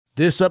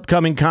This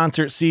upcoming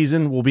concert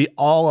season will be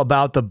all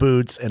about the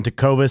boots, and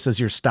Tecovas is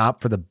your stop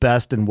for the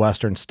best in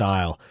Western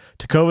style.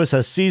 Tecovas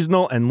has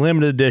seasonal and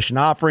limited edition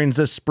offerings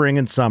this spring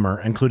and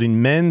summer,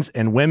 including men's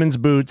and women's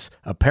boots,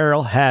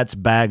 apparel, hats,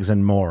 bags,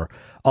 and more.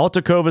 All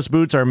Tecovas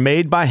boots are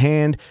made by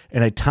hand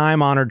in a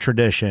time-honored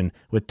tradition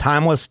with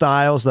timeless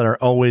styles that are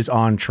always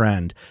on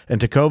trend. And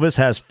Tecovas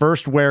has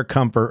first wear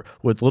comfort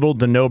with little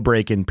to no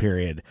break-in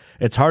period.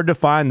 It's hard to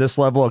find this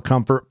level of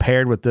comfort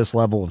paired with this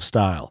level of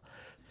style.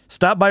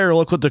 Stop by your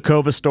local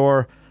Tecovas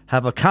store,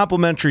 have a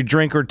complimentary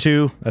drink or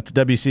two, that's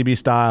WCB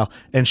style,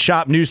 and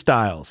shop new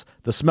styles.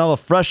 The smell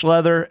of fresh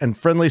leather and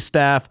friendly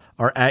staff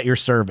are at your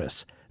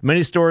service.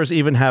 Many stores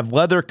even have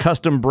leather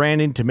custom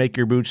branding to make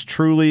your boots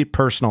truly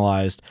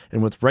personalized.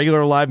 And with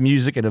regular live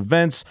music and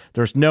events,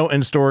 there's no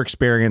in-store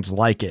experience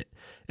like it.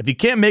 If you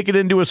can't make it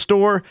into a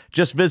store,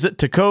 just visit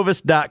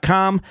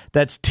tecovas.com.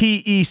 That's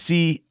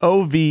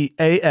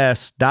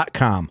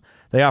TECOVAS.com.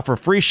 They offer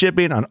free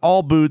shipping on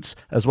all boots,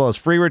 as well as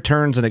free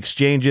returns and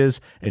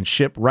exchanges, and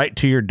ship right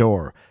to your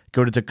door.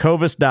 Go to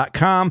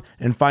tecovas.com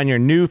and find your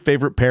new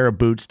favorite pair of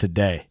boots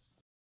today.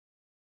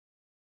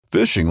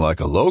 Fishing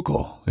like a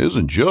local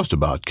isn't just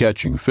about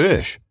catching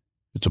fish.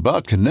 It's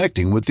about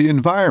connecting with the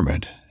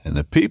environment and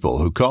the people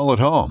who call it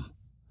home.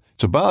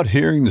 It's about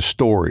hearing the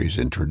stories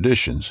and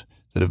traditions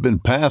that have been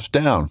passed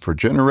down for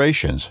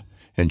generations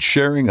and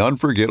sharing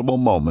unforgettable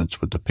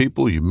moments with the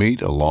people you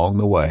meet along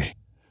the way.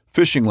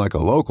 Fishing like a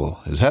local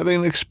is having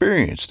an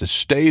experience that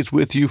stays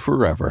with you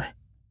forever.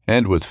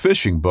 And with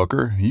Fishing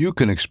Booker, you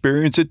can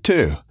experience it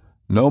too,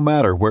 no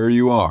matter where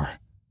you are.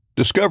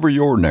 Discover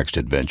your next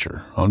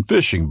adventure on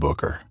Fishing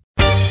Booker.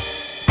 We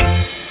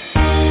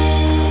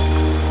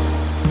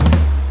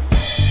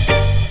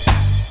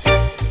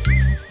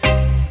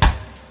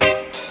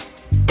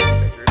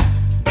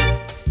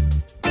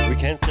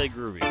can say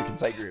groovy. We can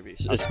say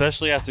groovy. Okay.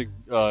 Especially after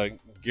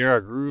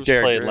Garrett Grooves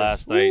played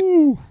last night.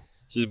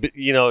 So,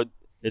 you know,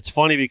 it's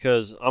funny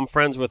because I'm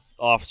friends with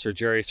Officer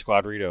Jerry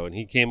Squadrito, and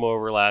he came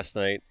over last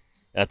night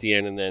at the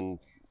end, and then,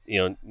 you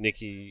know,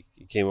 Nikki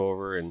came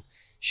over, and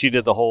she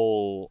did the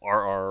whole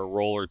RR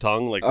roller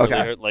tongue, like,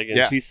 okay.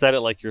 And she said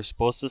it like you're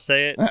supposed to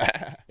say it,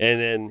 and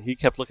then he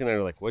kept looking at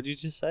her like, "What did you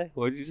just say?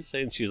 What did you just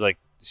say?" And she's like,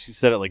 she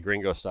said it like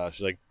gringo style.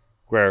 She's like,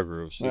 "Guerra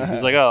Grooves." So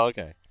he's like, "Oh,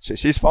 okay."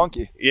 She's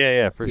funky.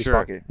 Yeah, for she's sure.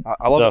 Funky.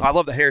 I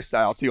love the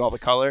hairstyle too, all the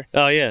color.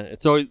 Oh yeah,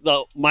 it's always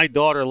my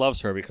daughter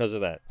loves her because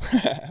of that,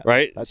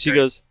 right? That's she great.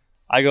 goes.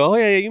 I go, "Oh,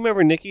 yeah, you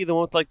remember Nikki, the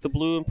one with, like, the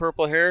blue and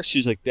purple hair?"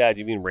 She's like, "Dad,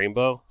 you mean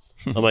Rainbow?"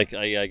 I'm like,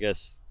 I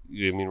guess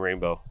you mean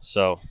Rainbow.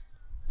 So,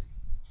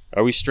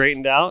 are we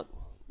straightened out?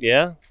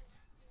 Yeah?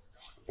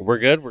 We're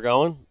good? We're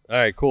going? All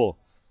right, cool.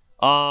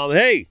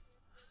 Hey,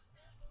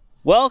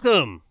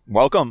 welcome.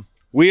 Welcome.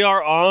 We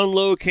are on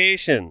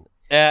location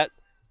at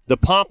the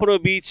Pompano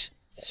Beach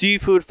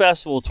Seafood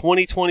Festival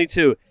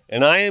 2022,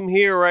 and I am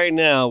here right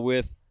now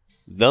with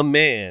the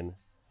man,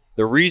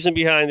 the reason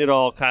behind it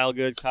all, Kyle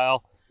Good.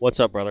 Kyle, what's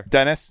up, brother?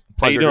 Dennis,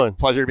 pleasure, how you doing?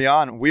 Pleasure to be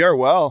on. We are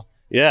well.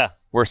 Yeah.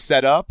 We're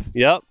set up.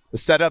 Yep. The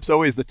setup's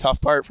always the tough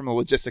part from the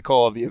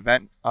logistical of the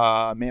event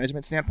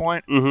management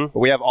standpoint. Mm-hmm. But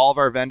we have all of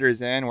our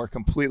vendors in. We're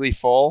completely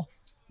full.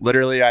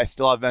 Literally, I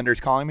still have vendors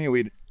calling me.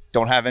 We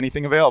don't have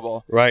anything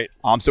available. Right.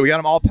 So we got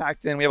them all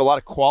packed in. We have a lot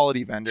of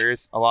quality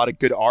vendors, a lot of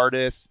good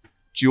artists,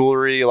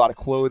 jewelry, a lot of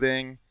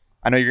clothing.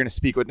 I know you're going to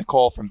speak with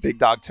Nicole from Big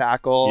Dog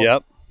Tackle.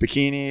 Yep.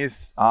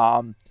 Bikinis.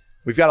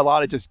 We've got a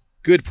lot of just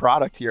good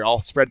product here all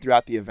spread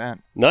throughout the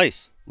event.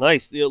 Nice.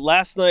 Last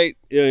night,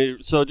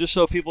 so just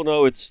so people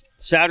know, it's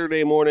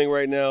Saturday morning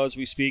right now as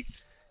we speak,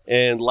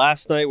 and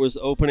last night was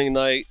opening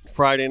night,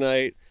 Friday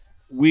night.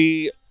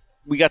 We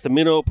got the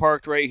minnow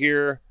parked right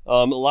here.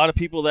 A lot of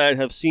people that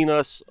have seen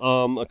us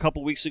a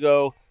couple weeks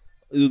ago,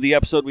 the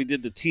episode we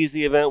did to tease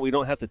the event, we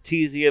don't have to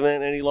tease the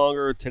event any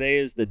longer. Today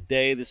is the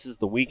day. This is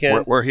the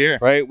weekend. We're here.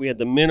 Right? We had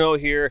the minnow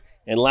here,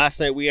 and last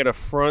night we had a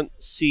front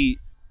seat,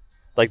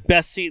 like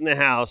best seat in the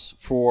house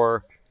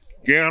for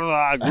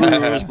Garrett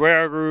Grooves,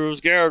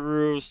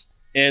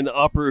 and the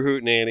Upper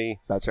Hootenanny.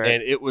 That's right.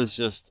 And it was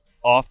just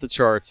off the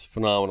charts,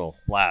 phenomenal.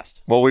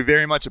 Blast. Well, we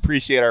very much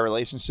appreciate our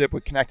relationship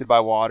with Connected by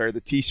Water.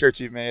 The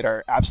T-shirts you've made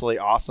are absolutely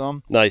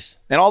awesome. Nice.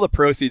 And all the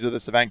proceeds of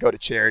this event go to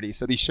charity.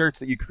 So these shirts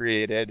that you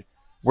created,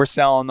 we're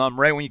selling them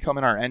right when you come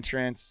in our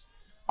entrance.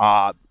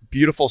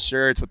 Beautiful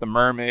shirts with the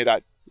mermaid.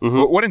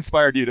 What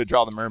inspired you to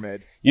draw the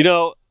mermaid? You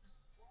know,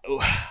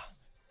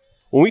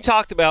 when we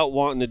talked about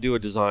wanting to do a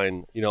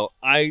design, you know,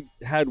 I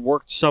had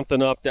worked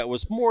something up that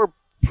was more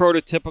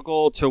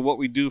prototypical to what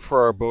we do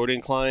for our boating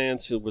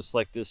clients. It was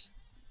like this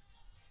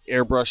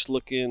airbrush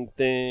looking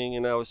thing,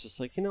 and I was just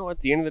like, you know, at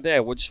the end of the day,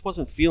 I just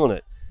wasn't feeling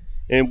it.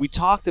 And we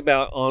talked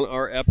about on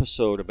our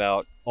episode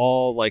about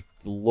all like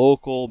the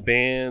local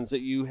bands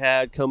that you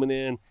had coming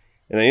in,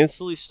 and I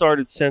instantly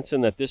started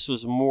sensing that this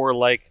was more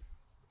like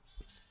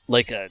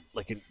a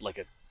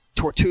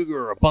Tortuga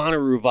or a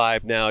Bonnaroo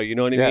vibe now, you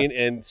know what I mean?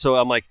 And so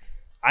I'm like,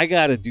 I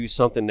got to do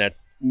something that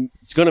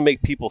it's going to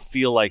make people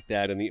feel like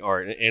that in the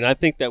art. And I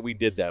think that we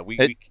did that.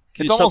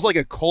 It's almost like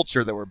a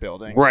culture that we're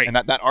building. Right. And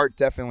that art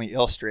definitely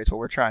illustrates what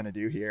we're trying to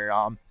do here.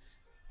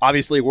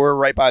 obviously we're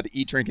right by the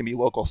Eat, Drink, and Be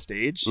Local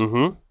stage.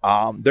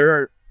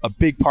 They're a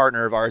big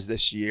partner of ours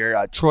this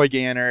year. Troy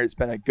Ganner has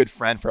been a good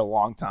friend for a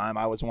long time.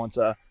 I was once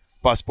a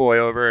busboy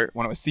over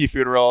when it was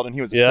Seafood World, and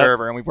he was a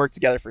server, and we've worked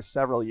together for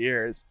several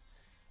years.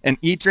 And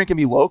Eat, Drink, and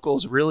Be Local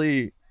is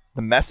really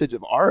the message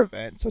of our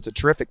event, so it's a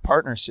terrific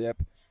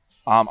partnership.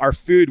 Our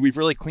food, we've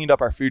really cleaned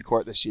up our food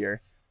court this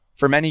year.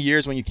 For many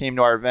years when you came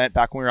to our event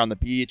back when we were on the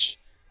beach,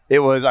 it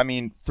was,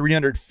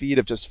 300 feet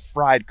of just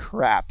fried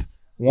crap.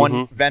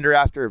 One vendor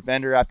after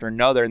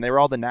another, and they were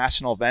all the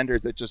national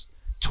vendors that just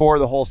tore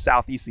the whole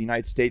southeast of the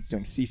United States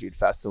doing seafood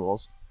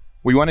festivals.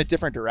 We went a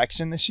different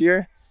direction this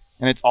year,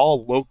 and it's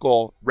all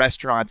local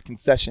restaurants,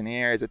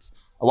 concessionaires. It's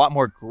a lot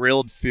more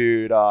grilled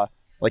food,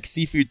 like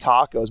seafood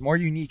tacos, more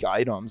unique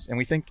items. And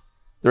we think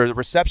the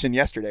reception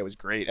yesterday was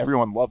great.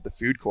 Everyone loved the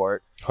food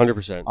court.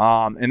 100%.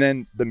 And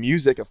then the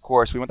music, of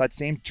course, we went that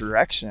same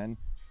direction.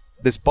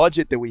 This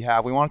budget that we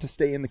have, we want it to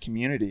stay in the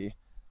community.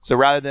 So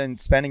rather than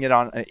spending it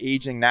on an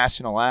aging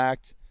national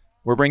act,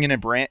 we're bringing in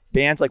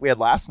bands like we had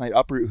last night,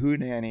 Uproot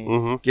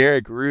Hootenanny,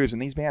 Garrett Grooves,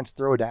 and these bands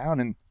throw down.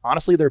 And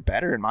honestly, they're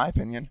better, in my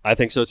opinion. I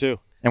think so, too.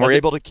 And we're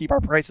able to keep our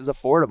prices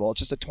affordable. It's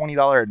just a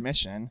 $20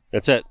 admission.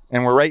 That's it.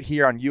 And we're right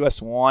here on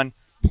US 1,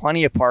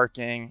 plenty of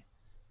parking.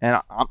 And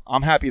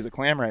I'm happy as a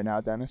clam right now,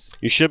 Dennis.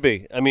 You should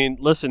be.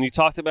 Listen, you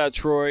talked about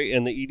Troy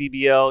and the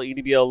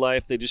EDBL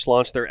Life. They just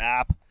launched their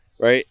app,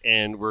 right?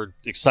 And we're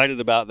excited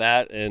about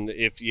that. And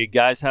if you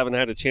guys haven't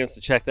had a chance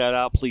to check that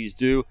out, please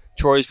do.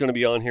 Troy's going to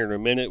be on here in a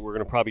minute. We're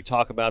going to probably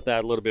talk about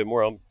that a little bit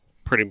more. I'm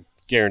pretty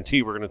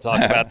guaranteed we're going to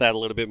talk about that a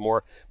little bit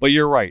more. But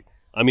you're right.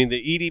 The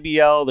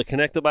EDBL, the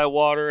Connected by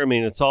Water,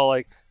 it's all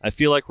like, I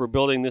feel like we're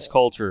building this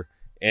culture.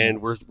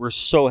 And we're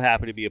so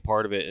happy to be a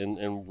part of it,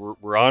 and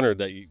we're honored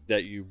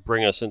that you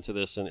bring us into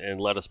this and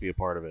let us be a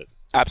part of it.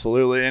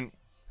 Absolutely. And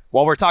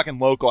while we're talking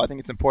local, I think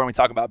it's important we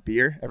talk about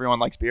beer. Everyone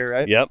likes beer,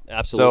 right? Yep,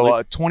 absolutely.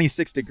 So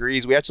 26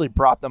 Degrees, we actually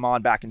brought them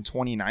on back in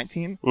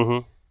 2019.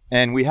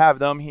 And we have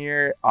them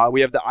here. We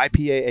have the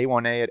IPA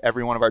A1A at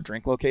every one of our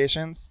drink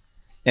locations.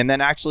 And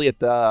then actually at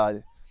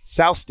the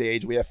South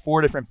Stage, we have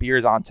 4 different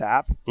beers on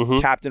tap.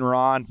 Captain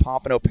Ron,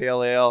 Pompano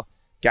Pale Ale,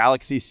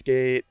 Galaxy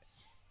Skate,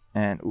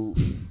 and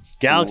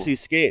Galaxy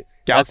Skate.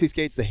 Galaxy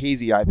Skate's the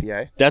hazy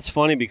IPA. That's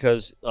funny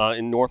because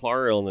in North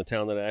Lauderdale, in the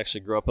town that I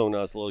actually grew up in when I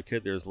was a little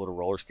kid, there's a little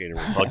roller skating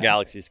rink called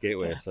Galaxy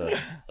Skateway. So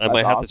I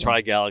might have to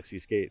try Galaxy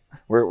Skate.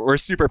 We're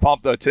super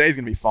pumped, though. Today's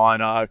going to be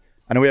fun. I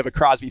know we have a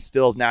Crosby,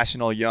 Stills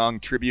National Young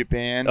tribute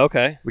band.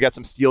 Okay. We got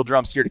some steel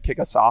drums here to kick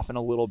us off in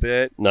a little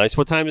bit. Nice.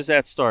 What time does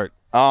that start?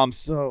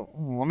 So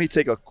let me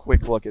take a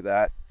quick look at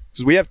that.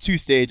 Because we have 2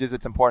 stages.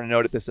 It's important to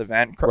note at this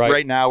event.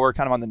 Right now, we're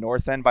kind of on the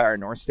north end by our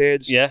north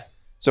stage. Yeah.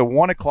 So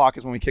 1 o'clock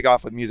is when we kick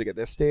off with music at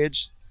this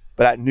stage.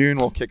 But at noon,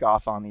 we'll kick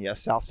off on the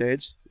south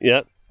stage.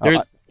 Yep.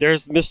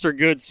 There's Mr.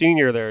 Good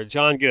Senior there,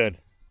 John Good.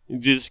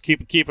 Just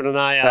keeping an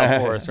eye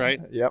out for us, right?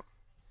 Yep.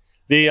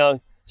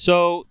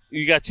 So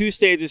you got 2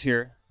 stages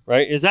here,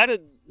 right?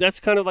 That's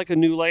kind of like a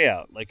new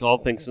layout, like all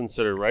things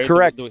considered, right?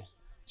 Correct.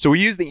 So we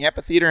used the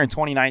amphitheater in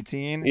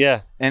 2019.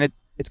 Yeah. And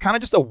it's kind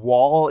of just a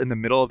wall in the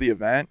middle of the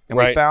event. And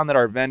we found that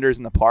our vendors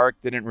in the park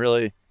didn't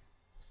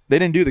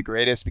do the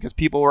greatest because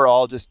people were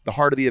all just, the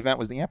heart of the event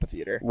was the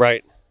amphitheater.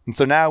 Right. And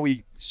so now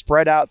we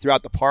spread out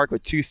throughout the park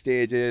with 2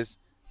 stages,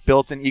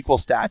 built in equal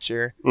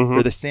stature.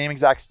 They're the same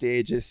exact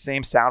stages,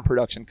 same sound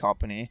production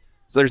company.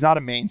 So there's not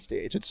a main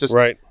stage. It's just,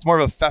 it's more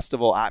of a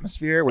festival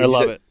atmosphere where I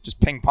love it. Just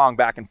ping pong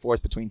back and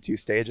forth between 2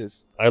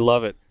 stages. I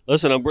love it.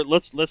 Listen,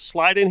 let's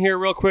slide in here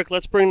real quick.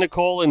 Let's bring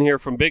Nicole in here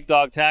from Big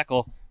Dog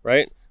Tackle,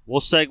 right? We'll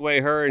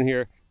segue her in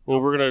here,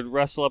 and we're going to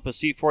wrestle up a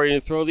seat for you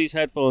and throw these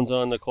headphones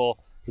on, Nicole,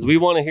 because we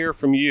want to hear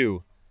from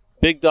you.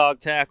 Big Dog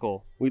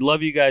Tackle. We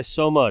love you guys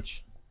so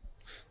much.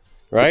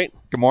 Right?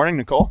 Good morning,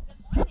 Nicole.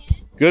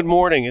 Good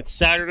morning. It's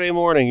Saturday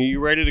morning. Are you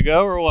ready to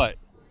go or what?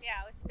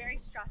 Yeah, it was very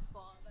stressful.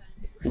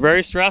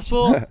 Very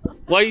stressful?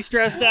 Why are you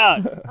stressed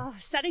out?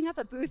 Setting up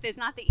a booth is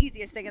not the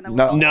easiest thing in the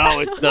world. No,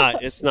 it's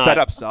not. It's not.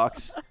 Setup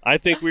sucks. I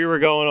think we were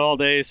going all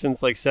day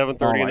since like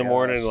 7:30 in the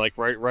morning, like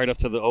right up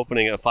to the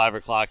opening at 5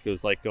 o'clock. It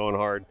was like going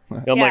hard.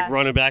 I'm like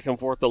running back and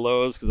forth to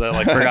Lowe's because I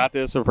like forgot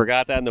this and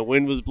forgot that, and the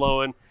wind was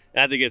blowing.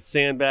 I had to get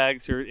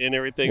sandbags and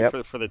everything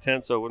for the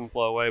tent so it wouldn't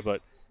blow away,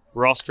 but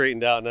we're all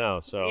straightened out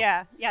now. So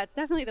yeah, it's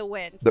definitely the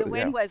wind. The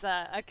wind was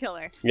a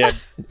killer. Yeah.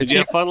 Did you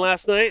have fun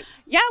last night?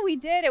 Yeah, we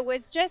did. It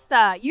was just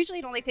usually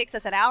it only takes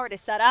us an hour to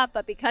set up,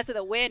 but because of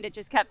the wind, it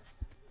just kept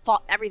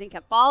everything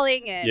kept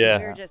falling, and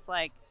we were just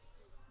like.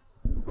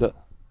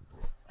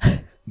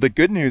 The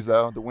good news,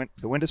 though, the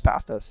wind has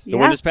passed us. The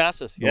wind has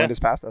passed us. The wind has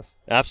passed us.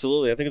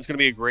 Absolutely. I think it's going to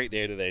be a great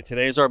day today.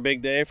 Today's our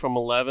big day from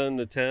 11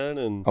 to 10.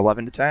 And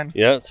 11 to 10.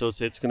 Yeah, so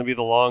it's going to be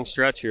the long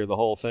stretch here, the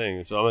whole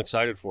thing. So I'm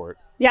excited for it.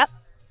 Yep.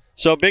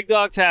 So Big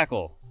Dog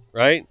Tackle,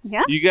 right?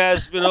 Yeah. You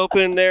guys have been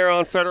open there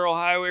on Federal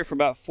Highway for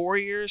about 4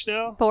 years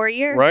now? 4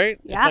 years. Right?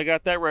 Yep. If I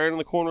got that right, on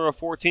the corner of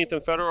 14th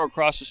and Federal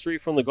across the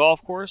street from the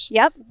golf course?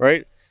 Yep.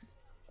 Right?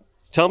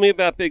 Tell me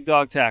about Big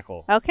Dog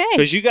Tackle. Okay.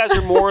 Because you guys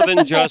are more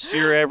than just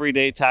your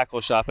everyday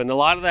tackle shop. And a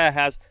lot of that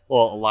has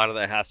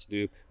to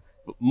do,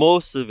 but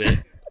most of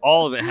it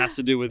all of it has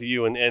to do with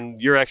you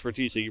and your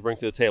expertise that you bring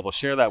to the table.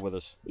 Share that with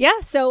us. Yeah,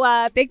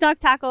 so Big Dog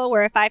Tackle,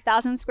 we're a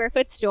 5,000 square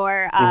foot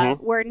store.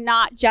 We're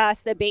not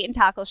just a bait and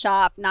tackle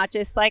shop, not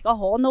just like a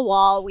hole in the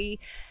wall. We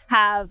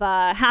have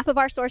half of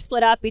our store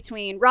split up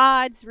between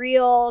rods,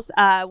 reels.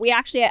 We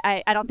actually,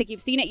 I don't think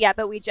you've seen it yet,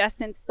 but we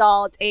just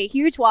installed a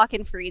huge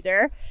walk-in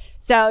freezer.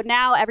 So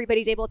now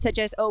everybody's able to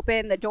just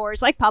open the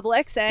doors like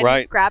Publix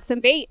and grab some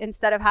bait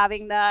instead of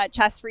having the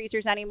chest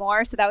freezers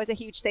anymore. So that was a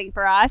huge thing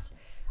for us.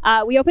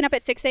 We open up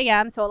at 6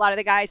 a.m. So a lot of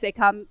the guys, they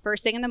come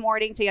first thing in the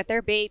morning to get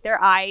their bait,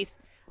 their ice.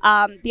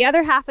 The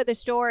other half of the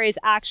store is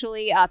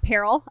actually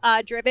apparel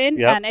driven.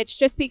 And it's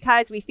just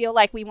because we feel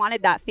like we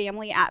wanted that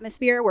family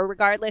atmosphere where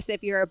regardless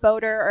if you're a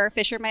boater or a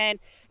fisherman,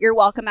 you're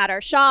welcome at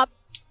our shop.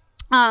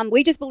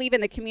 We just believe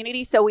in the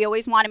community. So we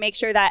always want to make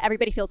sure that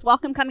everybody feels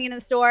welcome coming into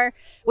the store,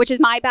 which is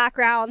my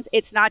background.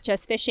 It's not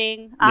just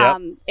fishing.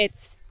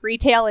 It's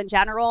retail in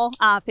general.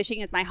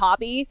 Fishing is my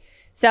hobby.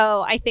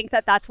 So I think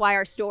that that's why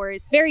our store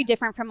is very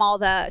different from all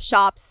the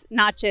shops,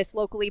 not just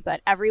locally, but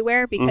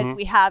everywhere, because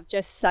we have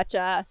just such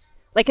a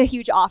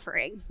huge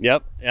offering.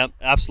 Yep,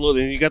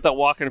 absolutely. And you got that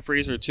walk-in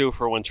freezer too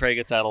for when Trey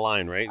gets out of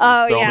line, right? Oh,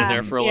 just throw him in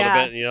there for a little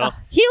bit, you know.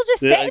 He'll just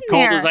sit in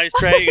cold there. as ice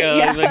Trey,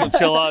 make him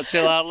chill out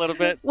a little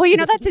bit. Well,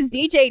 that's his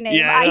DJ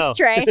name, Ice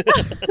Tray.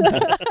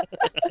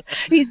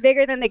 He's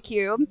bigger than the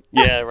cube.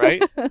 Yeah,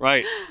 right.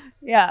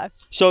 Yeah.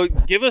 So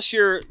give us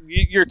your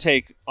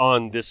take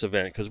on this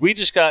event, because we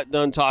just got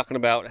done talking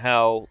about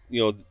how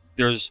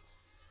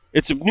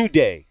it's a new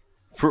day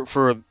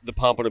for the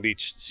Pompano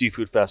Beach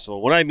Seafood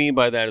Festival. What I mean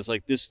by that is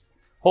like this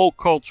whole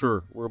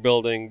culture we're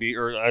building,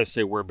 or I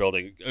say we're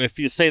building. If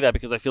you say that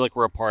because I feel like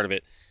we're a part of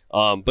it,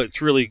 but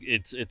it's really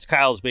it's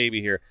Kyle's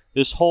baby here.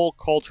 This whole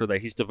culture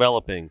that he's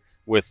developing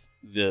with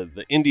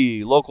the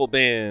indie local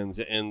bands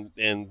and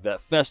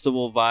that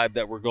festival vibe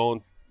that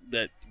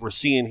we're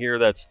seeing here.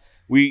 That's,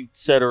 we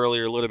said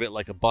earlier, a little bit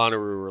like a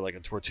Bonnaroo or like a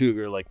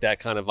Tortuga, or like that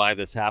kind of vibe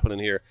that's happening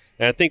here.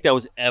 And I think that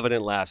was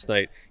evident last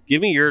night.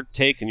 Give me your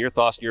take and your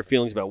thoughts and your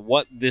feelings about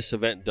what this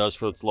event does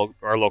for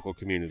our local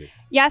community.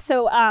 Yeah,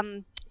 so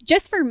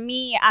just for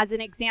me, as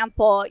an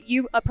example,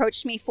 you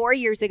approached me 4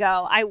 years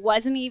ago. I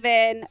wasn't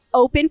even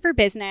open for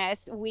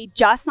business. We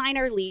just signed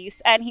our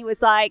lease. And he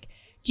was like,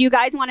 do you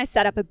guys want to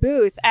set up a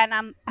booth? And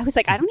I was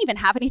like, I don't even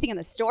have anything in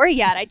the store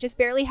yet. I just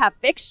barely have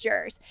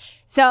fixtures.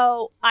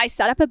 So I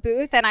set up a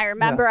booth, and I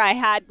remember I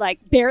had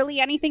like barely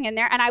anything in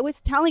there. And I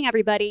was telling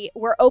everybody,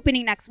 we're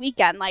opening next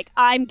weekend. Like,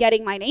 I'm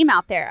getting my name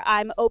out there.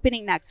 I'm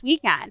opening next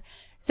weekend.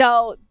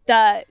 So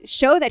the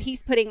show that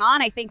he's putting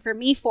on, I think for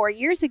me 4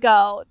 years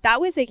ago,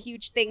 that was a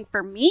huge thing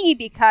for me,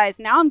 because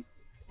now I'm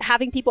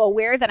having people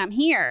aware that I'm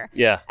here.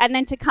 Yeah. And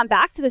then to come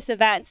back to this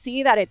event,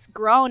 see that it's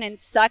grown in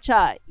such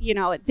a,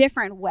 a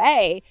different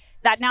way,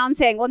 that now I'm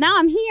saying, well, now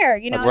I'm here,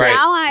 That's right.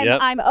 now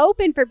I'm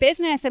open for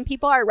business, and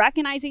people are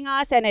recognizing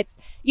us. And it's,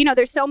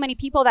 there's so many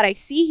people that I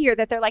see here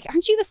that they're like,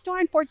 aren't you the store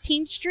on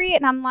 14th Street?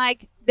 And I'm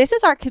like, this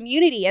is our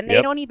community, and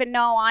they don't even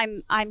know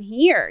I'm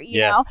here,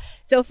 you know?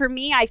 So for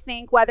me, I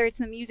think whether it's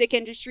the music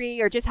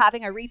industry or just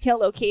having a retail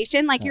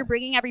location, like you're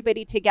bringing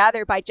everybody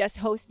together by just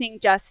hosting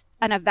just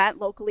an event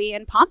locally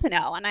in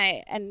Pompano. And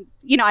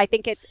I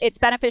think it's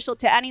beneficial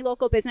to any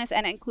local business,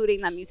 and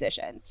including the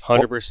musicians.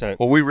 100%.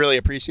 Well, we really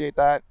appreciate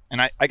that.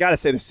 And I got to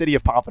say, the city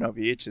of Pompano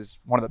Beach is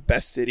one of the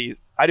best cities.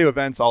 I do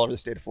events all over the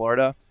state of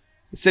Florida.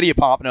 The city of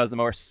Pompano is the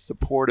most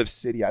supportive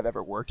city I've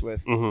ever worked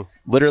with.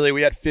 Literally,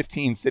 we had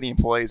 15 city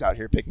employees out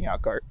here picking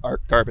out our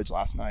garbage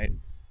last night.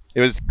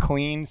 It was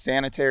clean,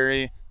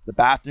 sanitary. The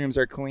bathrooms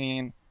are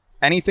clean.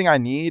 Anything I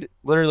need,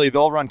 literally,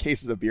 they'll run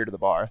cases of beer to the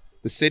bar.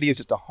 The city is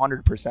just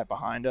 100%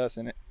 behind us,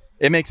 and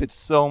it makes it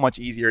so much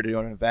easier to do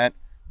an event.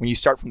 When you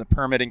start from the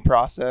permitting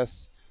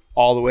process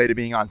all the way to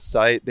being on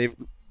site, they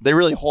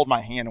really hold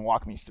my hand and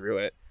walk me through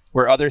it.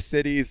 Where other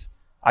cities,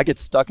 I get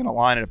stuck in a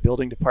line at a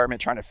building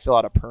department trying to fill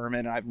out a permit,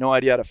 and I have no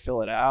idea how to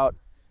fill it out.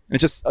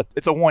 And it's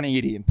a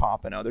 180 in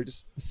Pompano.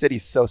 The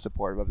city's so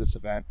supportive of this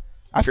event.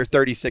 After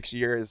 36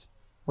 years,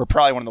 we're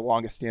probably one of the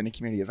longest standing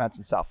community events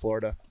in South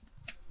Florida.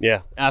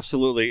 Yeah,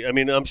 absolutely. I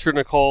mean, I'm sure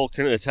Nicole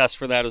can attest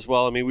for that as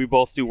well. I mean, we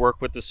both do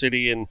work with the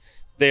city, and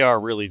they are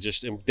really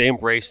they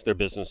embrace their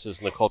businesses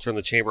and the culture, and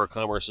the Chamber of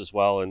Commerce as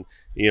well. And,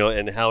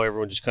 and how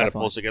everyone just kind of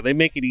pulls together. They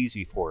make it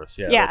easy for us.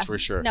 Yeah, that's for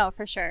sure. No,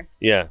 for sure.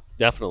 Yeah,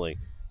 definitely.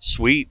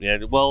 Sweet.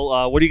 And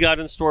well, what do you got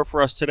in store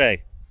for us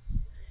today?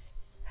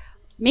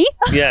 Me?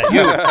 Yeah,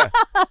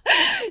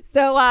 you.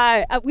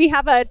 So we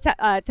have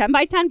a 10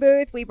 by 10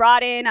 booth. We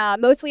brought in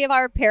mostly of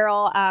our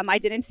apparel. I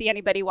didn't see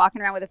anybody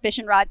walking around with a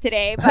fishing rod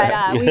today,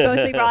 but we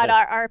mostly brought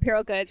our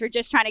apparel goods. We're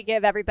just trying to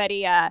give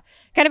everybody a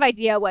kind of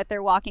idea what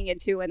they're walking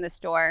into in the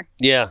store.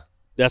 Yeah,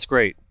 that's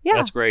great. Yeah.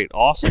 That's great.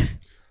 Awesome.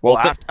 Well,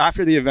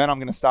 after the event, I'm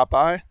going to stop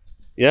by.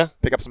 Yeah.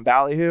 Pick up some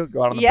ballyhoo,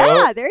 go out on the boat.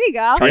 Yeah, there you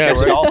go. Try to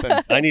catch a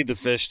dolphin. I need the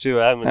fish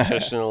too. I haven't been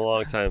fishing in a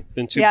long time.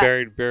 Been too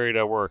buried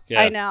at work.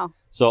 Yeah. I know.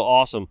 So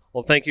awesome.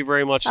 Well, thank you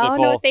very much, Nicole. Oh,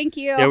 no, thank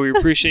you. Yeah, we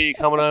appreciate you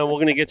coming on. We're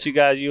going to get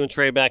you and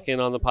Trey back in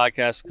on the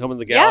podcast. Come in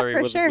the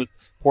gallery with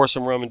pour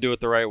some rum and do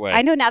it the right way.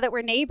 I know now that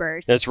we're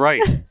neighbors. That's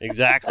right.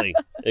 Exactly.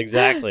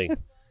 Exactly.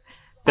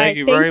 Thank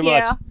you very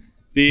much.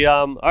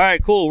 All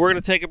right, cool. We're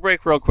going to take a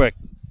break real quick.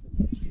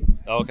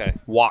 Okay.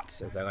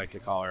 Watts, as I like to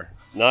call her.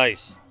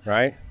 Nice.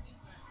 Right?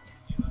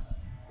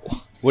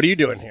 What are you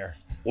doing here?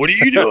 What are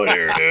you doing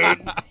here,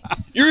 dude?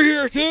 You're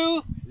here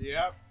too?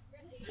 Yep.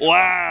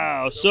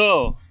 Wow.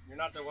 So. You're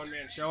not the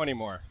one-man show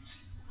anymore.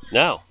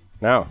 No.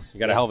 No. You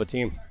got a hell of a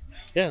team.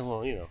 Yeah,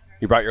 well, you know.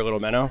 You brought your little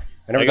minnow?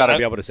 I never thought I'd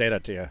be able to say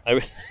that to you.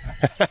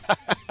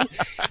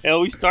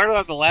 We started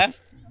on the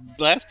last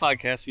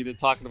podcast we did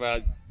talking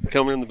about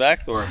coming in the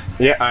back door.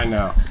 Yeah, I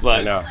know.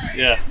 But, I know.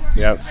 Yeah.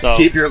 Yep. So,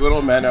 keep your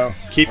little minnow.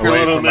 Keep your away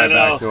little from minnow.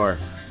 my back door.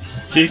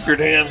 Keep your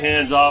damn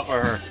hands off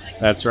of her.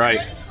 That's right.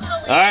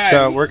 All right.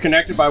 So we're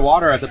connected by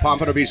water at the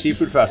Pompano Beach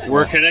Seafood Festival.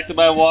 We're connected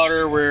by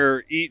water.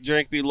 We're eat,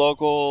 drink, be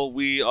local.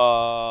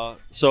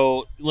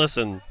 So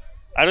listen,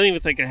 I don't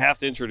even think I have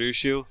to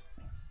introduce you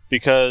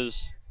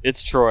because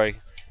it's Troy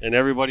and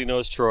everybody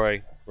knows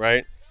Troy,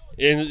 right?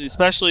 And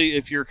especially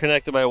if you're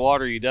connected by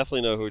water, you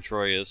definitely know who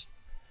Troy is.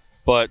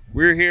 But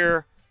we're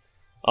here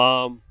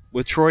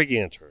with Troy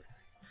Ganter.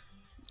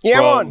 Yeah,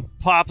 from on.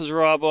 Papa's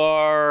Raw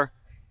Bar,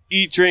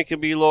 Eat, Drink,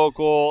 and Be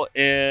Local.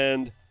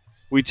 And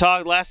we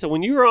talked last time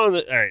when you were on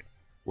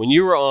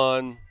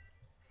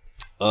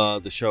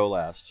the show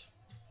last.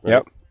 Right?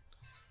 Yep.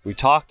 We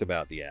talked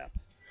about the app.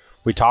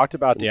 We talked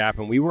about the app,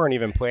 and we weren't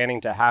even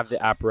planning to have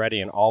the app ready.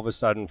 And all of a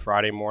sudden,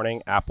 Friday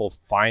morning, Apple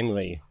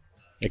finally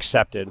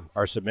accepted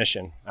our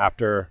submission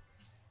after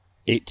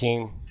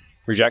 18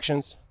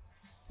 rejections.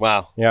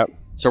 Wow. Yep.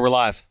 So we're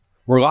live.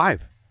 We're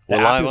live. The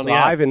We're app live is on the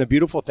live, app. and the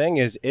beautiful thing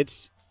is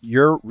it's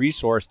your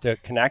resource to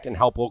connect and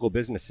help local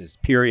businesses,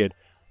 period.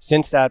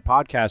 Since that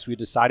podcast, we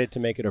decided to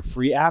make it a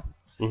free app.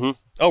 Mm-hmm.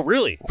 Oh,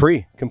 really?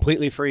 Free.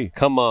 Completely free.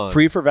 Come on.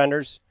 Free for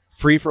vendors.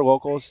 Free for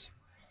locals.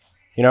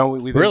 You know,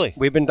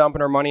 we've been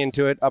dumping our money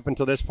into it up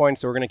until this point,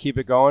 so we're going to keep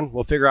it going.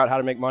 We'll figure out how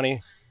to make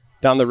money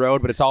down the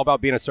road, but it's all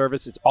about being a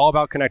service. It's all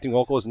about connecting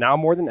locals. Now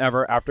more than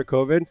ever after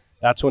COVID,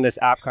 that's when this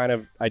app kind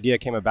of idea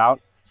came about.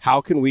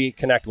 How can we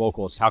connect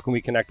locals? How can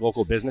we connect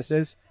local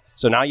businesses?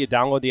 So now you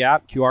download the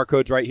app. QR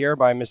code's right here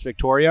by Miss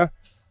Victoria.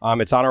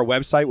 It's on our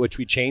website, which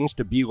we changed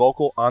to Be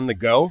Local on the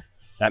Go.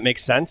 That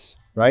makes sense,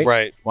 right?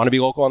 Right. Want to be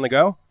local on the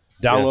go?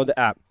 Download the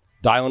app.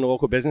 Dial into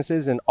local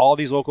businesses, and all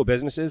these local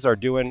businesses are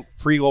doing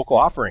free local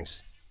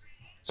offerings.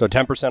 So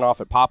 10%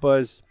 off at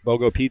Papa's,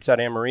 BOGO Pizza at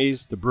Anne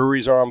Marie's. The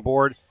breweries are on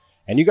board.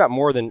 And you got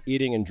more than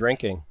eating and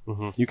drinking.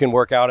 Mm-hmm. You can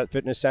work out at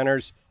fitness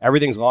centers.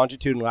 Everything's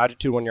longitude and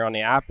latitude when you're on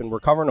the app. And we're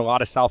covering a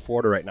lot of South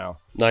Florida right now.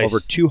 Nice. Over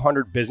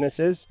 200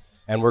 businesses.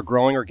 And we're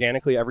growing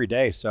organically every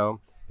day. So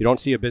you don't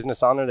see a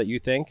business on there that you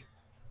think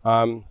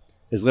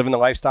is living the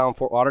lifestyle in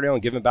Fort Lauderdale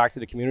and giving back to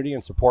the community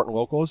and supporting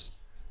locals,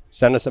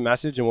 send us a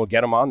message and we'll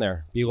get them on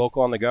there. Be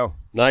local on the go.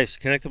 Nice.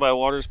 Connected by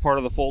Water is part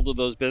of the fold of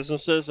those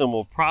businesses, and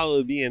we'll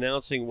probably be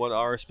announcing what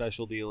our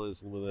special deal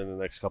is within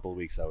the next couple of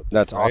weeks, I would think.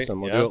 That's right?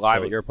 awesome. We'll do it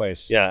live at your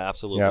place. Yeah,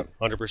 absolutely. Yeah.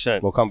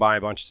 100%. We'll come buy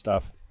a bunch of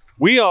stuff.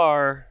 We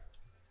are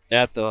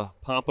at the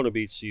Pompano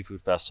Beach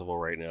Seafood Festival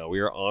right now. We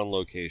are on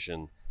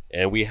location,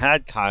 and we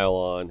had Kyle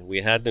on.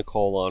 We had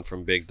Nicole on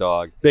from Big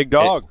Dog. Big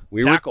Dog. And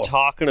we Tackle. were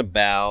talking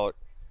about,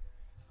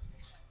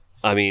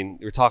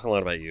 we're talking a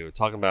lot about you. We're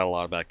talking about a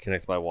lot about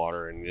Connected by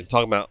Water, and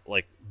talking about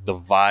like the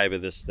vibe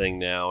of this thing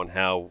now, and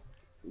how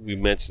we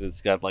mentioned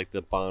it's got like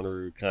the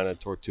Bonnaroo kind of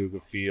Tortuga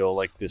feel,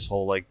 like this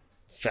whole like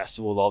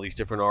festival with all these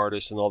different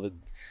artists, and all the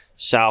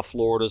South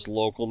Florida's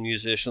local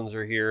musicians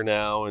are here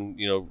now, and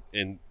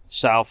and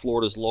South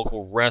Florida's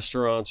local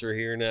restaurants are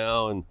here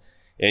now, and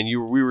we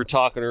were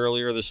talking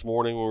earlier this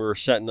morning when we were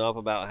setting up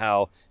about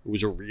how it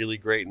was a really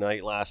great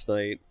night last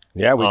night.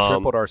 Yeah, we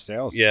tripled our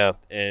sales. Yeah,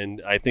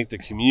 and I think the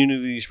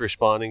community's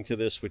responding to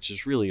this, which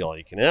is really all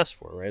you can ask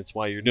for, right? That's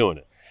why you're doing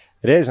it.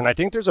 It is, and I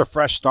think there's a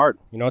fresh start.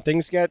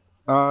 Things get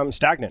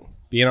stagnant.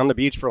 Being on the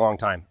beach for a long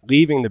time.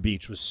 Leaving the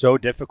beach was so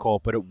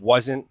difficult, but it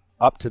wasn't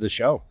up to the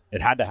show.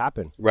 It had to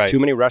happen. Right. Too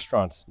many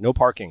restaurants, no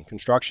parking,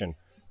 construction.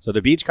 So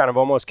the beach kind of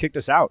almost kicked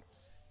us out.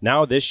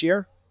 Now this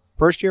year,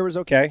 first year was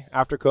okay.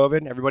 After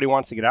COVID, everybody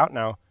wants to get out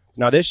now.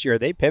 Now this year,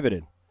 they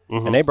pivoted.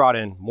 Mm-hmm. And they brought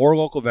in more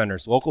local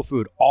vendors, local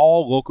food,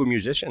 all local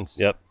musicians.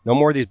 Yep. No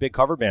more of these big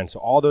cover bands. So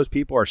all those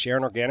people are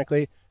sharing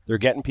organically. They're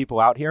getting people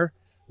out here.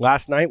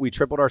 Last night, we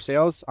tripled our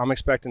sales. I'm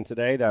expecting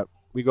today that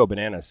we go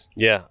bananas.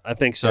 Yeah, I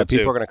think so, too.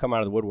 People are going to come out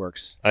of the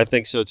woodworks. I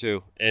think so,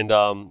 too. And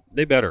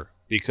they better,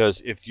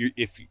 because if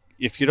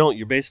you don't,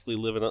 you're basically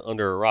living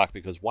under a rock,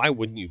 because why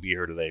wouldn't you be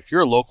here today? If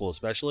you're a local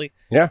especially,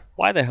 yeah.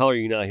 Why the hell are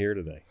you not here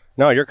today?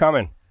 No, you're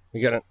coming. We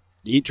got an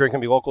Eat, Drink,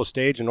 and Be Local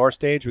stage, a north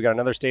stage. We got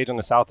another stage on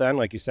the south end,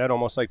 like you said,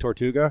 almost like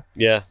Tortuga.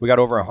 Yeah. We got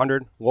over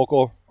 100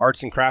 local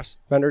arts and crafts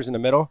vendors in the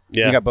middle.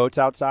 Yeah. We got boats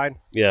outside.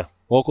 Yeah.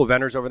 Local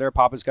vendors over there.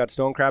 Papa's got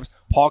stone crabs.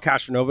 Paul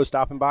Castronova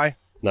stopping by.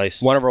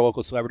 Nice. One of our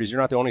local celebrities. You're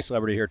not the only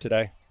celebrity here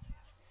today.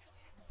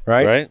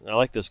 Right? Right? I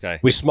like this guy.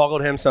 We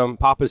smuggled him some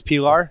Papa's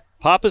Pilar.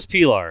 Papa's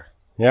Pilar.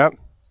 Yep.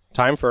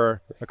 Time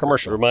for a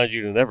commercial. Remind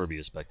you to never be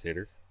a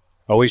spectator.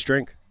 Always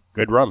drink.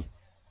 Good rum.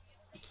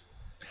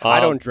 I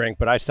don't drink,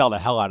 but I sell the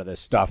hell out of this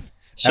stuff.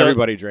 So,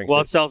 everybody drinks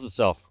it sells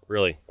itself,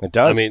 really. It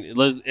does.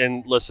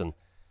 And listen,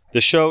 The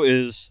show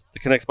is the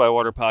Connected by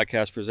Water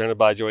podcast presented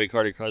by Joey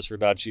Cardi Chrysler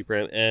Dodge Jeep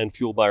Ram and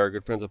fueled by our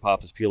good friends at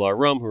Papa's PLR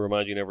Rum, who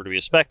remind you never to be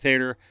a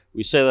spectator.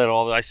 We say that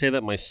I say that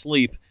in my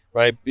sleep,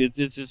 right?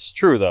 It's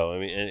true, though. I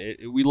mean,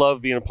 we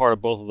love being a part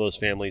of both of those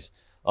families.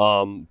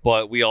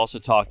 But we also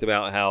talked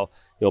about how,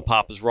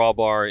 Papa's Raw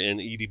Bar and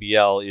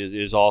EDBL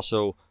is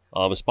also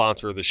a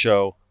sponsor of the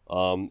show.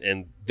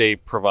 And they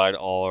provide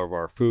all of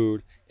our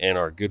food and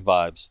our good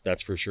vibes.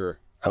 That's for sure.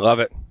 I love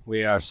it.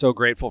 We are so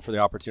grateful for the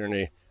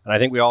opportunity. And I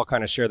think we all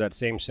kind of share that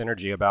same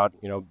synergy about,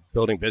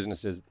 building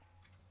businesses,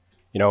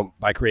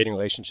 by creating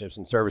relationships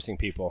and servicing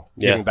people,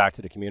 giving back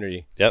to the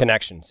community,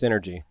 connection,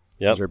 synergy.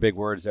 Those are big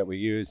words that we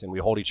use, and we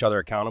hold each other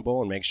accountable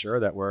and make sure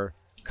that we're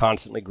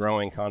constantly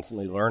growing,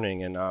 constantly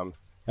learning. And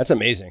that's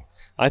amazing.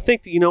 I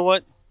think that, you know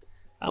what?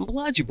 I'm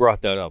glad you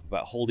brought that up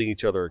about holding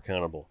each other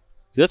accountable.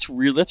 That's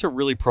a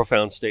really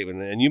profound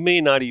statement. And you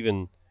may not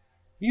even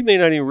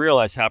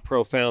realize how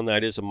profound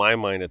that is in my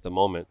mind at the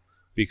moment,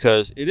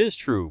 because it is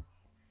true.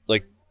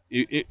 Like,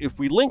 if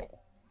we link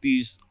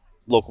these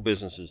local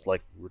businesses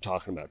like we're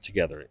talking about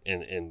together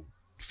and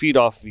feed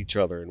off of each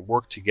other and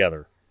work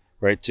together,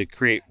 right, to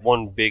create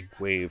one big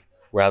wave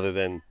rather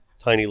than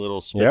tiny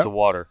little spits of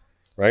water,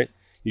 right,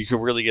 you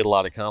can really get a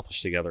lot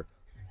accomplished together.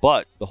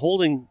 But the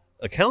holding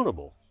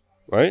accountable,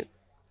 right,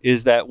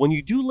 is that when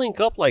you do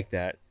link up like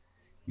that,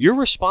 you're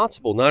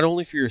responsible not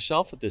only for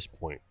yourself at this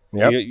point.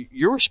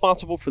 You're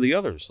responsible for the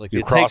others. Like,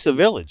 it takes a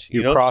village.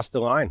 You crossed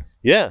the line.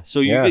 Yeah. So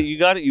you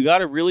got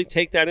to really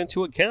take that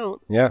into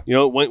account. Yeah.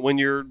 When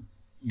you're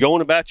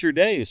going about your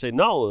day, you say,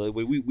 no,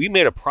 we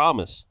made a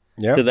promise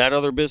to that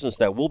other business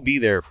that we'll be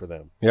there for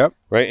them. Yep.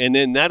 Right. And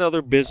then that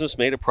other business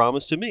made a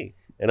promise to me,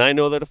 and I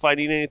know that if I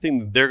need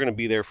anything, they're going to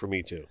be there for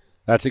me too.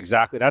 That's the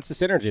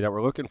synergy that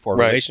we're looking for.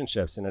 Right.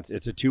 Relationships, and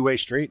it's a two-way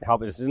street.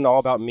 This isn't all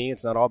about me.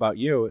 It's not all about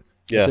you.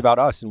 It's about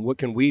us and what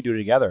can we do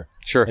together.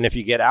 Sure. And if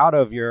you get out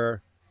of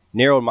your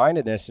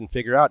narrow-mindedness and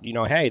figure out,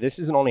 hey, this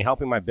isn't only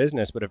helping my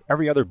business, but if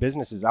every other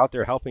business is out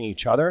there helping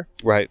each other,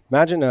 right?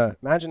 Imagine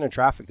the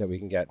traffic that we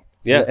can get,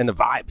 and the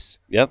vibes.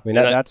 Yep. I mean,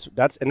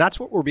 that's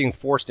what we're being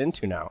forced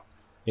into now,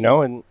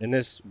 in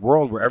this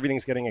world where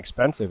everything's getting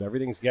expensive,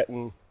 everything's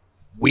getting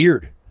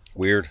weird.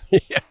 Weird.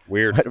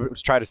 I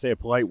was trying to say a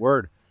polite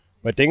word,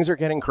 but things are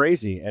getting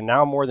crazy, and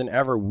now more than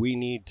ever, we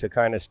need to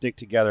kind of stick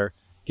together.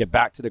 Get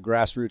back to the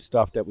grassroots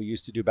stuff that we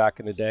used to do back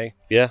in the day.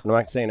 Yeah. I'm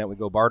not saying that we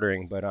go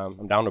bartering, but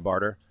I'm down to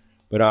barter.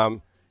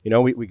 But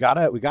we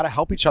gotta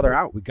help each other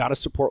out. We gotta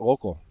support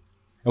local,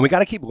 and we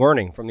gotta keep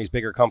learning from these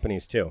bigger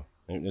companies too.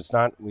 And it's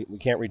not we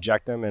can't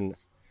reject them and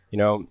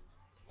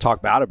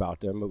talk bad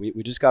about them, but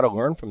we just gotta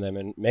learn from them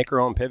and make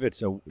our own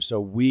pivots so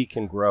we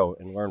can grow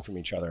and learn from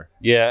each other.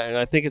 Yeah, and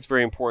I think it's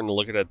very important to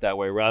look at it that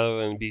way rather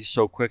than be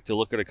so quick to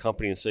look at a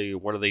company and say,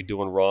 what are they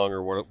doing wrong,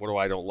 or what do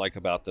I don't like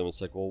about them?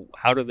 It's like, well,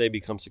 how did they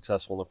become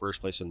successful in the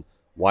first place, and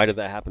why did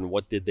that happen?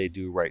 What did they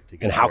do right to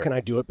get and how can I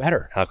do it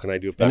better?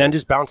 And then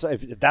just bounce.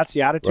 If that's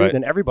the attitude,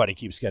 then everybody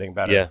keeps getting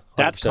better. Yeah, 100%.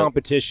 That's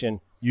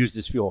competition used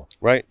as fuel.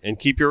 Right, and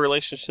keep your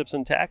relationships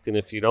intact. And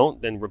if you don't,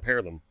 then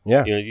repair them.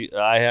 Yeah.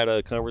 I had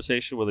a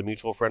conversation with a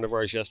mutual friend of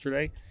ours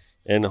yesterday,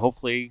 and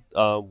hopefully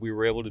we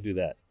were able to do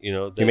that.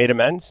 You made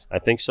amends? I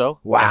think so.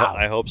 Wow.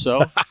 I hope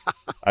so.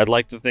 I'd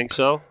like to think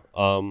so.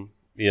 Love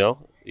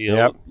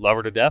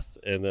her to death,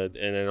 and I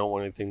don't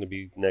want anything to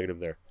be negative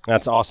there.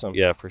 That's awesome.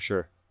 Yeah, for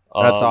sure.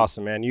 That's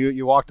awesome, man.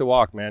 You walk the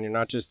walk, man. You're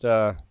not just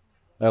a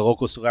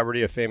local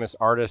celebrity, a famous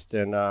artist,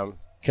 and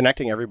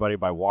connecting everybody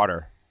by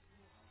water.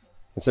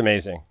 It's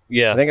amazing.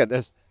 Yeah. I think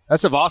that's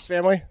the Voss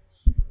family.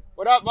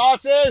 What up,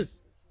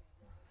 Vosses?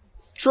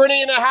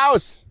 Trini in the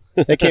house.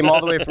 They came all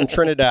the way from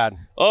Trinidad to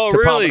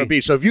really? Pompano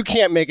Beach. So if you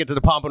can't make it to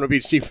the Pompano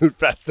Beach Seafood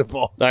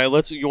Festival. All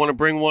right, you want to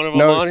bring one of them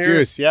no on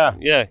excuse, here? Yeah.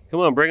 Yeah, come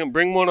on,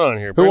 bring one on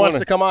here. Who wants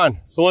to come on?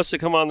 Who wants to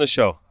come on the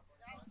show?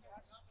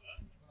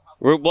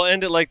 We'll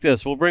end it like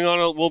this. We'll bring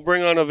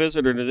on a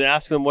visitor to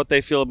ask them what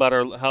they feel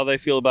about how they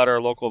feel about our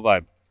local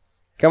vibe.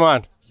 Come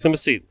on. Come a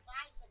seat.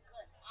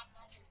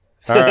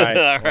 All right.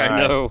 All right.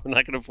 No, we're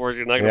not going to force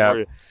you.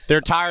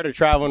 They're tired of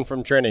traveling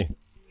from Trini.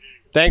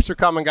 Thanks for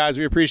coming, guys.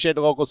 We appreciate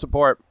the local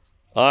support.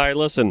 All right,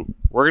 listen,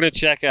 we're going to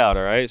check out,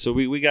 all right? So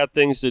we got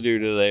things to do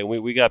today.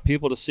 We got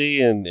people to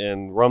see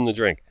and rum the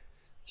drink.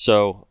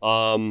 So,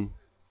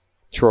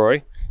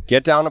 Troy.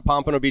 Get down to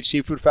Pompano Beach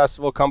Seafood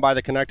Festival. Come by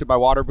the Connected by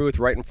Water booth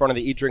right in front of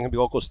the Eat, Drink, and Be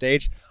Local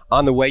stage.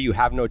 On the way, you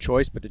have no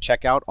choice but to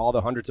check out all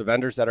the hundreds of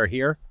vendors that are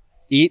here.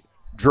 Eat,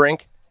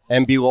 drink,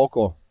 and be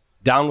local.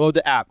 Download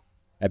the app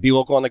at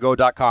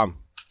belocalonthego.com.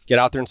 Get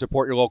out there and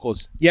support your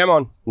locals. Yeah,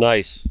 man.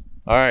 Nice.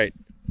 All right.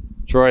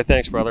 Troy,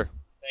 thanks, brother.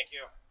 Thank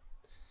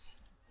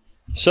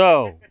you.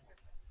 So,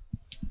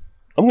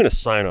 I'm going to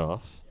sign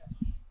off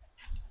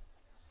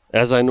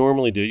as I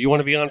normally do. You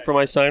want to be on for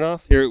my sign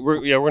off? Here, we're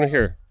going to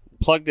hear.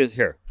 Plug this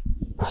here.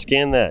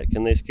 Scan that.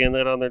 Can they scan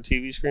that on their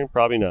TV screen?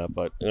 Probably not,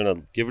 but I'm going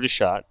to give it a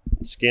shot.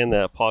 Scan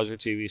that. Pause your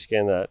TV.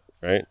 Scan that,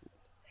 right?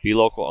 Be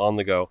local on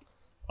the go.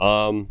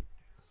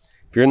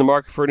 If you're in the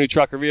market for a new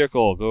truck or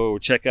vehicle, go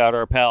check out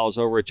our pals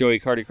over at Joey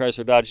Cardi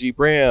Chrysler Dodge Jeep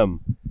Ram,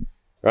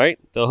 right?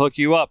 They'll hook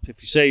you up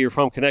if you say you're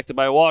from Connected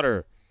by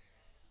Water.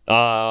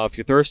 If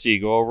you're thirsty,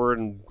 go over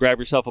and grab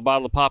yourself a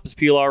bottle of Papa's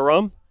PLR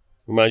rum.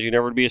 Reminds you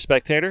never to be a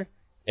spectator.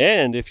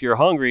 And if you're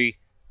hungry,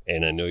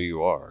 and I know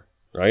you are,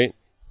 right?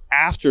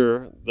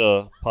 After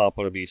the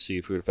Pompano Beach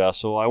Seafood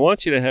Festival, I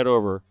want you to head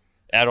over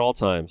at all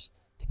times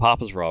to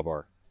Papa's Raw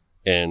Bar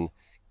and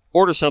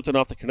order something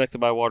off the Connected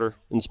by Water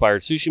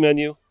inspired sushi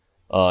menu.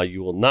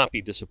 You will not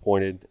be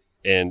disappointed,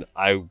 and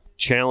I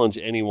challenge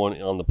anyone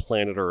on the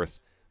planet Earth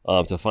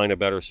to find a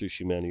better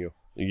sushi menu.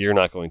 You're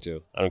not going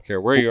to. I don't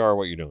care where you are or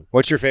what you're doing.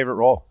 What's your favorite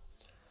roll?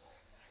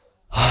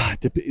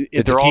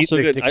 They're also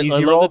good. I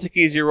love the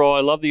Takizi roll.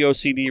 I love the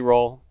OCD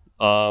roll.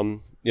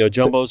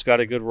 Jumbo's got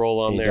a good roll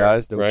on there. He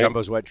does. The right?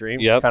 Jumbo's Wet Dream.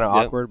 Yep, it's kind of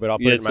awkward, but I'll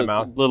put it in my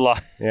mouth. It's a little,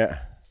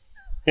 yeah.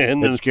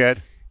 And then, it's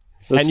good.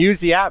 And use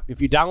the app.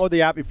 If you download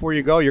the app before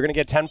you go, you're going to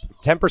get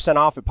 10%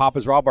 off at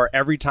Papa's Raw Bar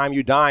every time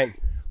you dine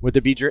with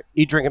the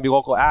Eat, Drink, and Be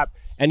Local app.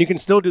 And you can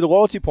still do the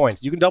loyalty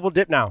points. You can double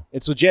dip now.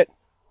 It's legit.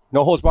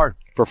 No holds barred.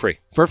 For free.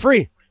 For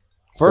free.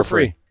 For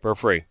free. For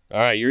free. All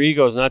right. Your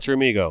ego is not your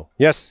amigo.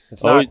 Yes.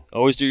 It's not.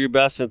 Always do your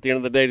best. And at the end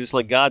of the day, just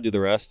let God do the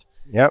rest.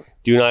 Yep.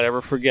 Do not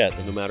ever forget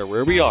that no matter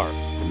where we are,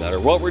 no matter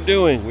what we're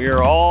doing, we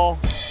are all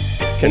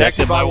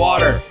connected by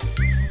water.